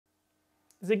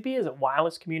Zigbee is a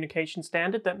wireless communication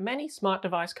standard that many smart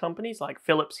device companies like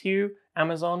Philips Hue,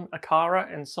 Amazon,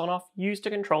 Aqara, and Sonoff use to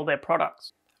control their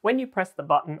products. When you press the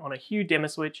button on a Hue dimmer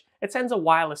switch, it sends a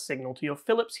wireless signal to your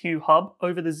Philips Hue hub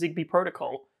over the Zigbee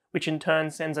protocol, which in turn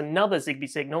sends another Zigbee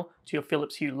signal to your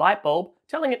Philips Hue light bulb,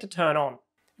 telling it to turn on.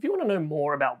 If you want to know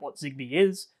more about what Zigbee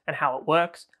is and how it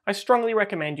works, I strongly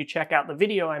recommend you check out the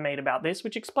video I made about this,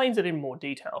 which explains it in more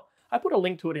detail. I put a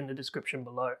link to it in the description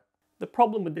below. The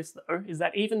problem with this though is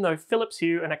that even though Philips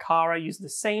Hue and Aqara use the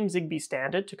same Zigbee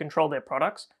standard to control their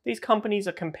products, these companies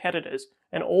are competitors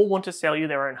and all want to sell you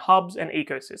their own hubs and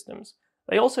ecosystems.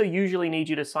 They also usually need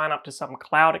you to sign up to some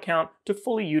cloud account to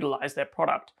fully utilize their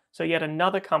product, so yet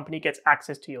another company gets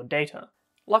access to your data.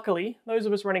 Luckily, those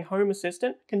of us running Home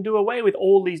Assistant can do away with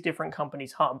all these different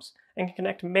companies' hubs and can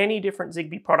connect many different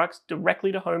Zigbee products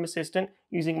directly to Home Assistant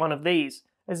using one of these,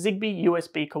 a Zigbee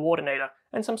USB coordinator,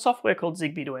 and some software called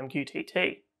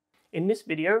Zigbee2MQTT. In this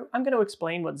video, I'm going to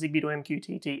explain what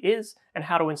Zigbee2MQTT is and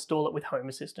how to install it with Home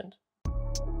Assistant.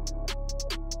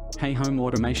 Hey home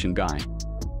automation guy.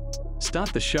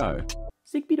 Start the show.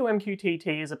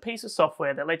 Zigbee2MQTT is a piece of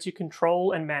software that lets you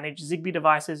control and manage Zigbee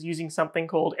devices using something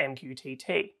called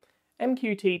MQTT.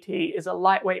 MQTT is a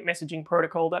lightweight messaging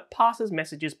protocol that passes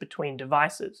messages between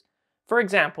devices. For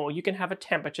example, you can have a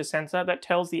temperature sensor that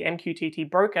tells the MQTT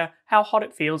broker how hot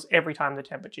it feels every time the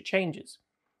temperature changes.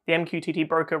 The MQTT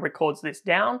broker records this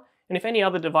down, and if any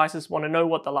other devices want to know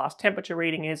what the last temperature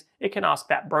reading is, it can ask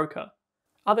that broker.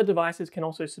 Other devices can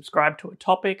also subscribe to a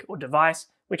topic or device,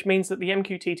 which means that the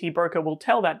MQTT broker will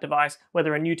tell that device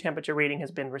whether a new temperature reading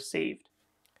has been received.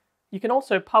 You can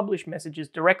also publish messages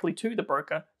directly to the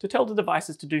broker to tell the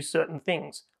devices to do certain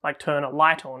things, like turn a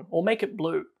light on or make it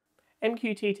blue.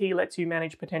 MQTT lets you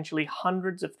manage potentially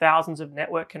hundreds of thousands of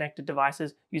network-connected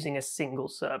devices using a single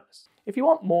service. If you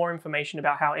want more information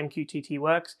about how MQTT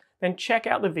works, then check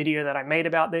out the video that I made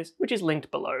about this, which is linked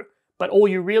below. But all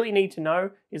you really need to know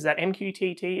is that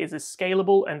MQTT is a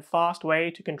scalable and fast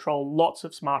way to control lots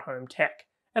of smart home tech,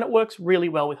 and it works really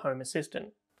well with Home Assistant.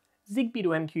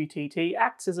 Zigbee2MQTT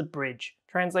acts as a bridge,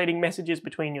 translating messages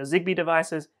between your Zigbee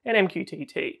devices and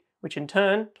MQTT, which in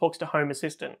turn talks to Home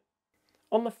Assistant.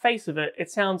 On the face of it, it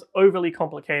sounds overly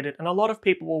complicated, and a lot of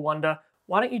people will wonder,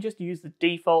 why don't you just use the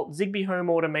default Zigbee Home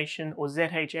Automation or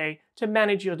ZHA to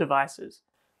manage your devices?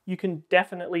 You can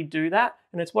definitely do that,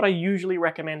 and it's what I usually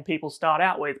recommend people start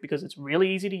out with because it's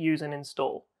really easy to use and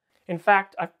install. In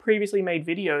fact, I've previously made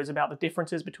videos about the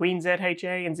differences between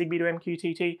ZHA and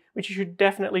Zigbee2MQTT, which you should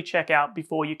definitely check out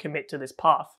before you commit to this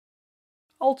path.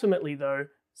 Ultimately though,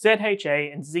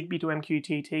 ZHA and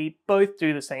Zigbee2MQTT both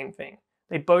do the same thing.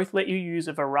 They both let you use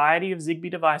a variety of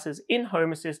Zigbee devices in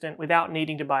Home Assistant without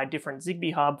needing to buy a different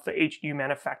Zigbee hub for each new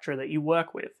manufacturer that you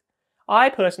work with. I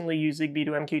personally use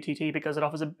Zigbee2MQTT because it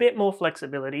offers a bit more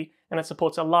flexibility and it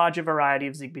supports a larger variety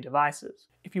of Zigbee devices.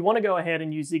 If you want to go ahead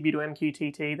and use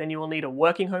Zigbee2MQTT, then you will need a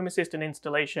working Home Assistant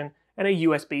installation and a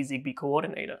USB Zigbee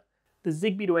coordinator. The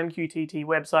Zigbee2MQTT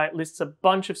website lists a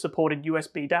bunch of supported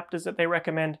USB adapters that they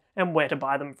recommend and where to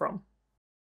buy them from.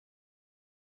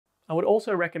 I would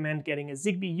also recommend getting a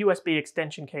Zigbee USB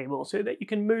extension cable so that you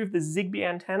can move the Zigbee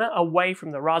antenna away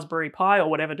from the Raspberry Pi or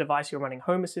whatever device you're running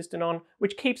Home Assistant on,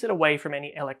 which keeps it away from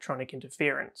any electronic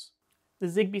interference. The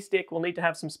Zigbee stick will need to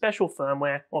have some special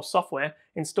firmware or software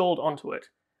installed onto it.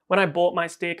 When I bought my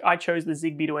stick, I chose the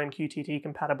Zigbee2MQTT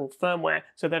compatible firmware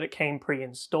so that it came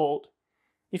pre-installed.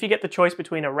 If you get the choice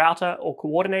between a router or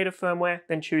coordinator firmware,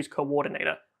 then choose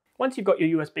coordinator. Once you've got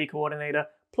your USB coordinator,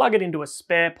 plug it into a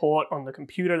spare port on the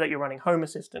computer that you're running Home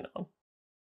Assistant on.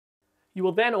 You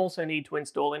will then also need to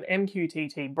install an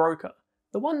MQTT broker.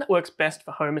 The one that works best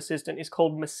for Home Assistant is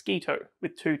called Mosquito,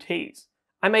 with 2 T's.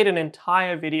 I made an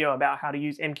entire video about how to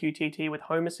use MQTT with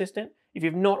Home Assistant. If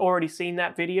you've not already seen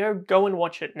that video, go and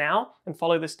watch it now and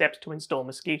follow the steps to install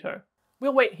Mosquito.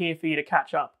 We'll wait here for you to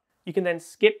catch up. You can then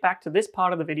skip back to this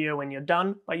part of the video when you're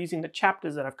done by using the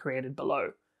chapters that I've created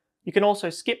below. You can also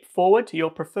skip forward to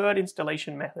your preferred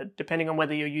installation method, depending on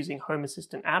whether you're using Home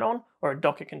Assistant add-on or a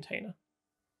Docker container.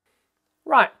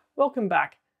 Right, welcome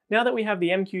back. Now that we have the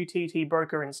MQTT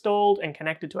broker installed and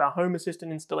connected to our Home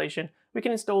Assistant installation, we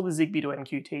can install the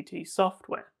Zigbee2MQTT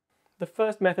software. The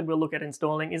first method we'll look at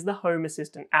installing is the Home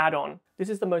Assistant add-on. This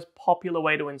is the most popular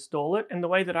way to install it, and the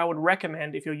way that I would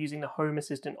recommend if you're using the Home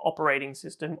Assistant operating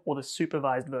system or the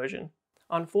supervised version.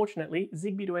 Unfortunately,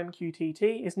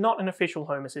 Zigbee2MQTT is not an official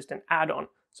Home Assistant add-on,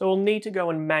 so we'll need to go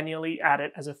and manually add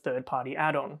it as a third-party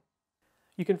add-on.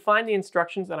 You can find the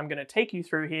instructions that I'm going to take you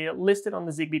through here listed on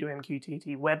the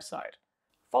Zigbee2MQTT website.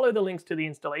 Follow the links to the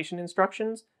installation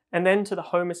instructions, and then to the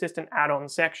Home Assistant add-on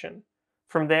section.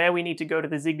 From there, we need to go to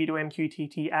the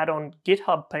Zigbee2MQTT add-on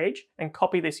GitHub page and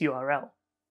copy this URL.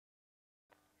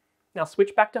 Now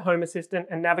switch back to Home Assistant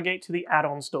and navigate to the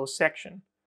Add-on Store section.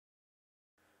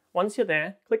 Once you're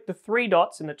there, click the three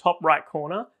dots in the top right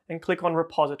corner and click on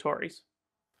Repositories.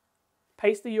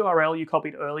 Paste the URL you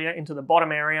copied earlier into the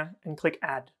bottom area and click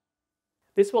Add.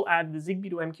 This will add the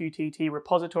Zigbee2MQTT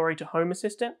repository to Home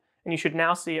Assistant, and you should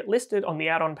now see it listed on the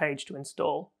add-on page to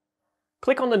install.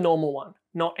 Click on the normal one,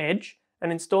 not Edge,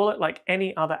 and install it like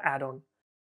any other add-on.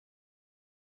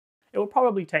 It will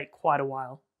probably take quite a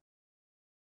while.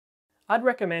 I'd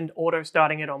recommend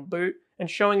auto-starting it on boot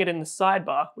and showing it in the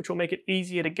sidebar, which will make it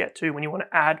easier to get to when you want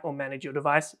to add or manage your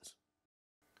devices.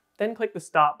 Then click the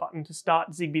Start button to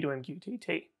start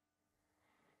Zigbee2MQTT.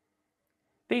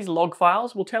 These log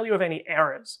files will tell you of any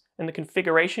errors, and the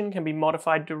configuration can be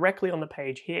modified directly on the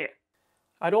page here.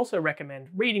 I'd also recommend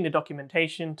reading the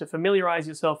documentation to familiarize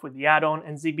yourself with the add-on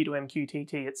and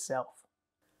Zigbee2MQTT itself.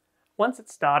 Once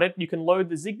it's started, you can load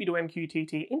the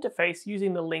Zigbee2MQTT interface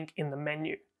using the link in the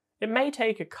menu. It may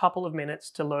take a couple of minutes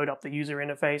to load up the user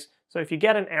interface, so if you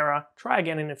get an error, try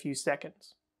again in a few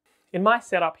seconds. In my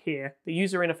setup here, the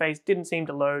user interface didn't seem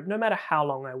to load no matter how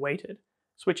long I waited.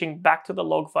 Switching back to the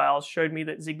log files showed me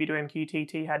that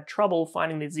Zigbee2MQTT had trouble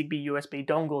finding the Zigbee USB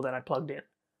dongle that I plugged in.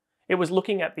 It was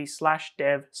looking at the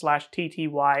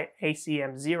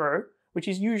 /dev/tty/acm0, which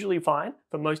is usually fine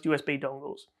for most USB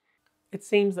dongles. It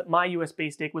seems that my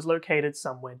USB stick was located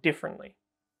somewhere differently.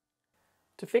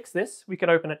 To fix this, we can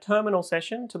open a terminal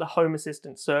session to the Home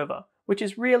Assistant server, which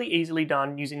is really easily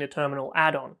done using the terminal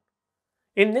add-on.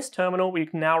 In this terminal, we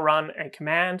can now run a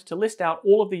command to list out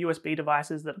all of the USB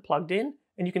devices that are plugged in,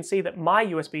 and you can see that my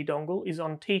USB dongle is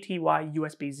on TTY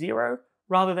USB 0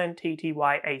 rather than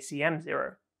TTY ACM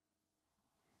 0.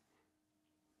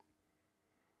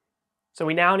 So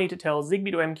we now need to tell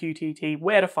Zigbee2MQTT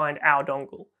where to find our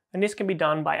dongle, and this can be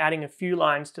done by adding a few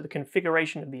lines to the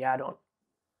configuration of the add-on.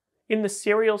 In the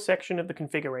serial section of the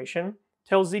configuration,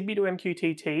 tell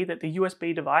Zigbee2MQTT that the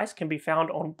USB device can be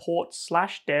found on port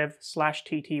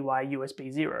 /dev/tty USB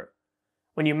 0.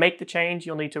 When you make the change,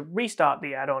 you'll need to restart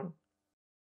the add-on.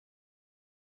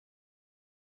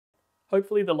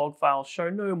 Hopefully the log files show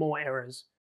no more errors.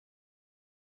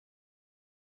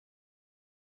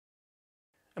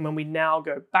 And when we now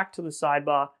go back to the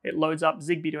sidebar, it loads up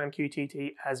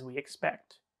Zigbee2MQTT as we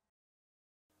expect.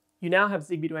 You now have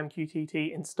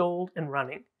Zigbee2MQTT installed and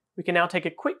running. We can now take a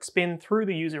quick spin through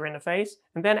the user interface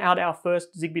and then add our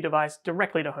first Zigbee device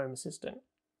directly to Home Assistant.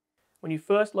 When you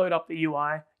first load up the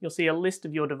UI, you'll see a list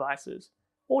of your devices,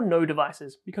 or no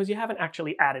devices, because you haven't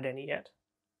actually added any yet.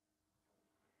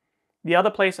 The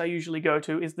other place I usually go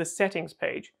to is the settings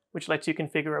page, which lets you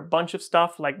configure a bunch of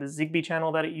stuff like the Zigbee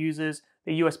channel that it uses,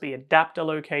 the USB adapter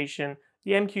location,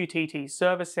 the MQTT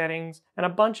server settings, and a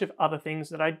bunch of other things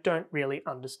that I don't really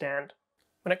understand.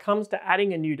 When it comes to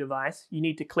adding a new device, you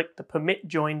need to click the Permit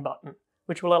Join button,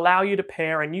 which will allow you to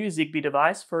pair a new Zigbee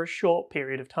device for a short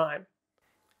period of time.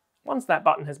 Once that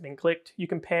button has been clicked, you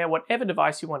can pair whatever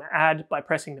device you want to add by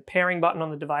pressing the pairing button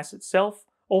on the device itself,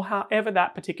 or however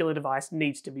that particular device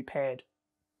needs to be paired.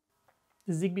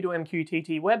 The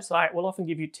Zigbee2MQTT website will often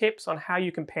give you tips on how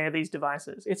you can pair these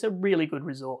devices. It's a really good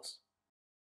resource.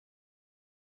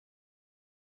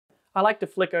 I like to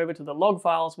flick over to the log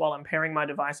files while I'm pairing my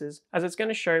devices, as it's going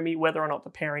to show me whether or not the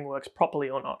pairing works properly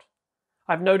or not.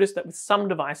 I've noticed that with some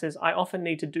devices, I often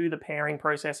need to do the pairing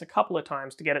process a couple of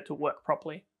times to get it to work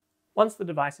properly. Once the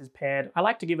device is paired, I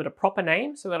like to give it a proper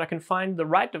name so that I can find the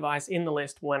right device in the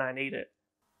list when I need it.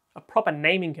 A proper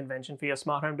naming convention for your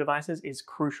smart home devices is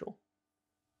crucial.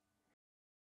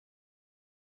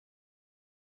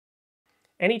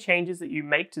 Any changes that you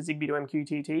make to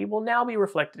Zigbee2MQTT will now be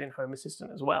reflected in Home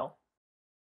Assistant as well.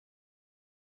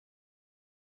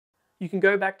 You can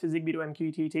go back to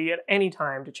Zigbee2MQTT at any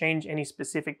time to change any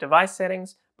specific device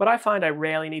settings, but I find I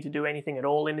rarely need to do anything at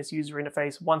all in this user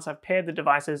interface once I've paired the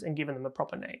devices and given them a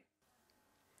proper name.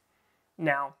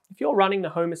 Now, if you're running the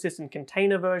Home Assistant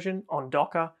container version on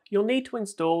Docker, you'll need to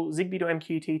install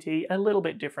Zigbee2MQTT a little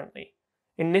bit differently.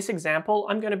 In this example,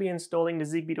 I'm going to be installing the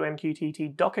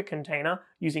Zigbee2MQTT Docker container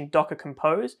using Docker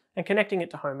Compose and connecting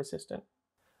it to Home Assistant.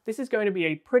 This is going to be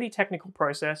a pretty technical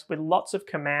process with lots of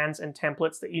commands and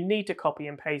templates that you need to copy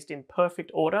and paste in perfect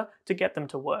order to get them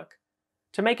to work.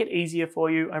 To make it easier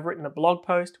for you, I've written a blog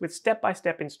post with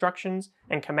step-by-step instructions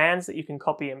and commands that you can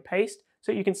copy and paste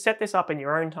so you can set this up in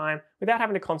your own time without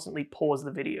having to constantly pause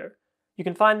the video. You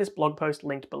can find this blog post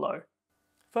linked below.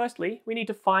 Firstly, we need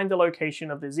to find the location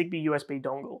of the Zigbee USB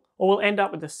dongle, or we'll end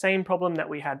up with the same problem that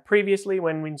we had previously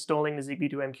when installing the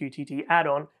Zigbee2MQTT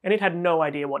add-on, and it had no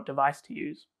idea what device to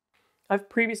use. I've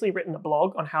previously written a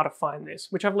blog on how to find this,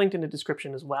 which I've linked in the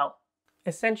description as well.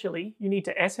 Essentially, you need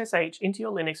to SSH into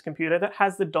your Linux computer that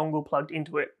has the dongle plugged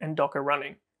into it and Docker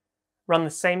running. Run the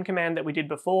same command that we did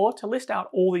before to list out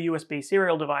all the USB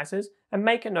serial devices and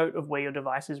make a note of where your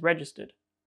device is registered.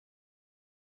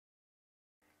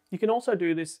 You can also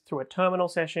do this through a terminal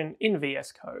session in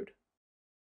VS Code.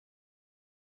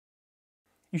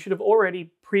 You should have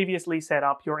already previously set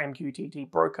up your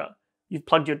MQTT broker. You've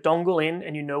plugged your dongle in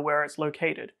and you know where it's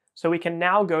located. So we can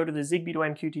now go to the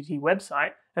Zigbee2MQTT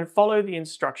website and follow the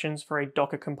instructions for a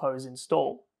Docker Compose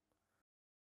install.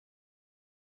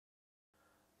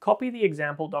 Copy the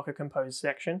example Docker Compose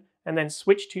section and then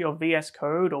switch to your VS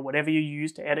Code or whatever you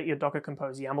use to edit your Docker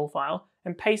Compose YAML file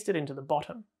and paste it into the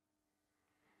bottom.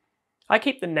 I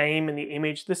keep the name and the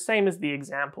image the same as the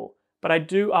example, but I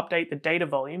do update the data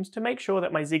volumes to make sure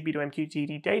that my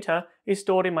Zigbee2MQTT data is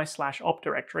stored in my /op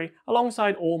directory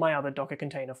alongside all my other Docker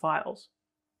container files.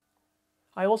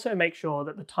 I also make sure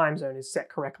that the time zone is set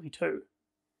correctly too.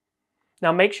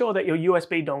 Now make sure that your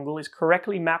USB dongle is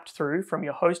correctly mapped through from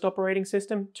your host operating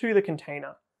system to the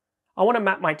container. I want to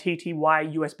map my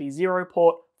TTY USB 0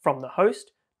 port from the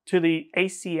host to the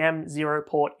ACM 0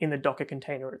 port in the Docker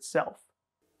container itself.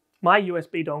 My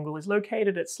USB dongle is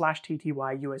located at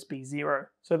 /TTY USB 0,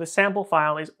 so the sample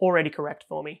file is already correct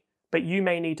for me, but you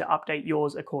may need to update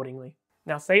yours accordingly.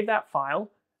 Now save that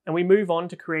file, and we move on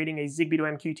to creating a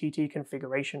Zigbee2MQTT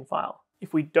configuration file.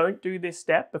 If we don't do this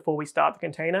step before we start the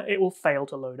container, it will fail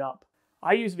to load up.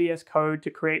 I use VS Code to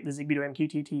create the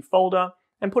Zigbee2MQTT folder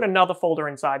and put another folder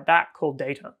inside that called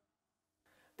data.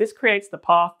 This creates the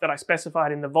path that I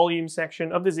specified in the volume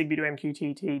section of the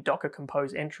Zigbee2MQTT Docker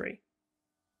Compose entry.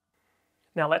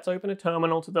 Now let's open a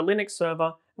terminal to the Linux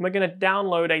server and we're going to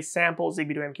download a sample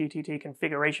Zigbee2MQTT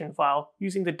configuration file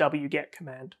using the wget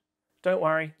command. Don't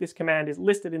worry, this command is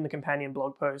listed in the companion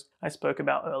blog post I spoke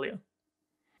about earlier.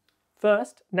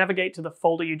 First, navigate to the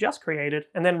folder you just created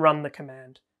and then run the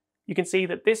command. You can see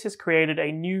that this has created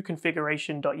a new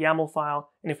configuration.yaml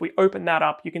file, and if we open that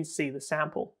up, you can see the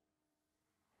sample.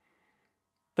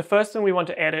 The first thing we want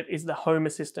to edit is the Home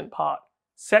Assistant part.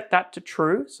 Set that to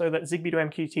true so that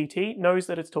Zigbee2MQTT knows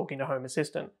that it's talking to Home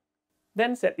Assistant.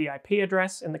 Then set the IP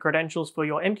address and the credentials for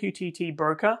your MQTT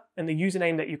broker and the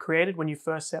username that you created when you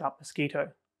first set up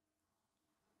Mosquito.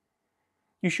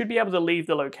 You should be able to leave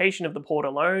the location of the port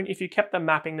alone if you kept the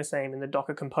mapping the same in the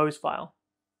Docker Compose file.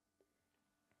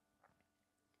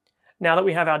 Now that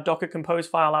we have our Docker Compose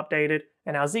file updated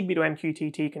and our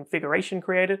Zigbee2MQTT configuration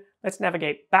created, let's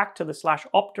navigate back to the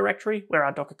 /op directory where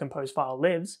our Docker Compose file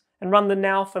lives and run the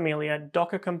now familiar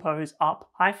docker compose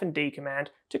up-d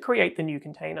command to create the new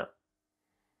container.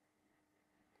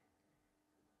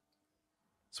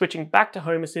 Switching back to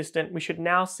Home Assistant, we should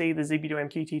now see the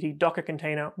Zigbee2MQTT Docker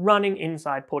container running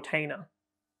inside Portainer.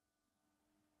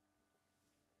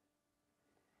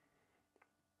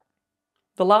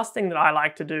 The last thing that I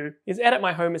like to do is edit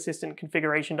my Home Assistant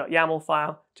configuration.yaml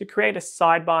file to create a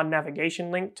sidebar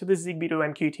navigation link to the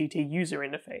Zigbee2MQTT user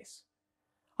interface.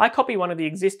 I copy one of the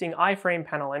existing iframe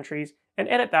panel entries and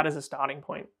edit that as a starting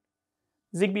point.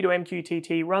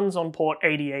 Zigbee2MQTT runs on port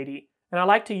 8080, and I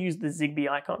like to use the Zigbee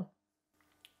icon.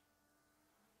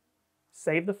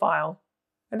 Save the file,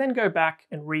 and then go back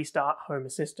and restart Home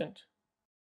Assistant.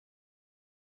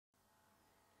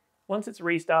 Once it's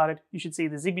restarted, you should see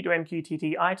the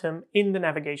Zigbee2MQTT item in the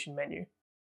navigation menu.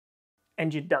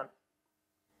 And you're done.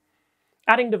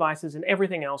 Adding devices and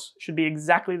everything else should be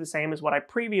exactly the same as what I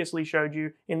previously showed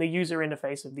you in the user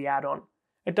interface of the add-on.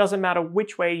 It doesn't matter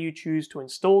which way you choose to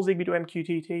install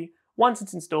Zigbee2MQTT, once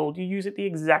it's installed, you use it the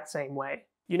exact same way.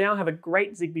 You now have a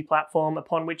great Zigbee platform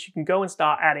upon which you can go and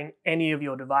start adding any of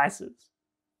your devices.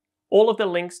 All of the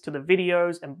links to the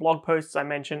videos and blog posts I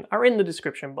mentioned are in the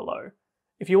description below.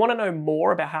 If you want to know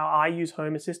more about how I use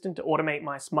Home Assistant to automate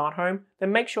my smart home,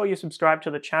 then make sure you subscribe to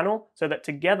the channel so that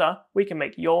together we can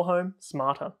make your home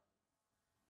smarter.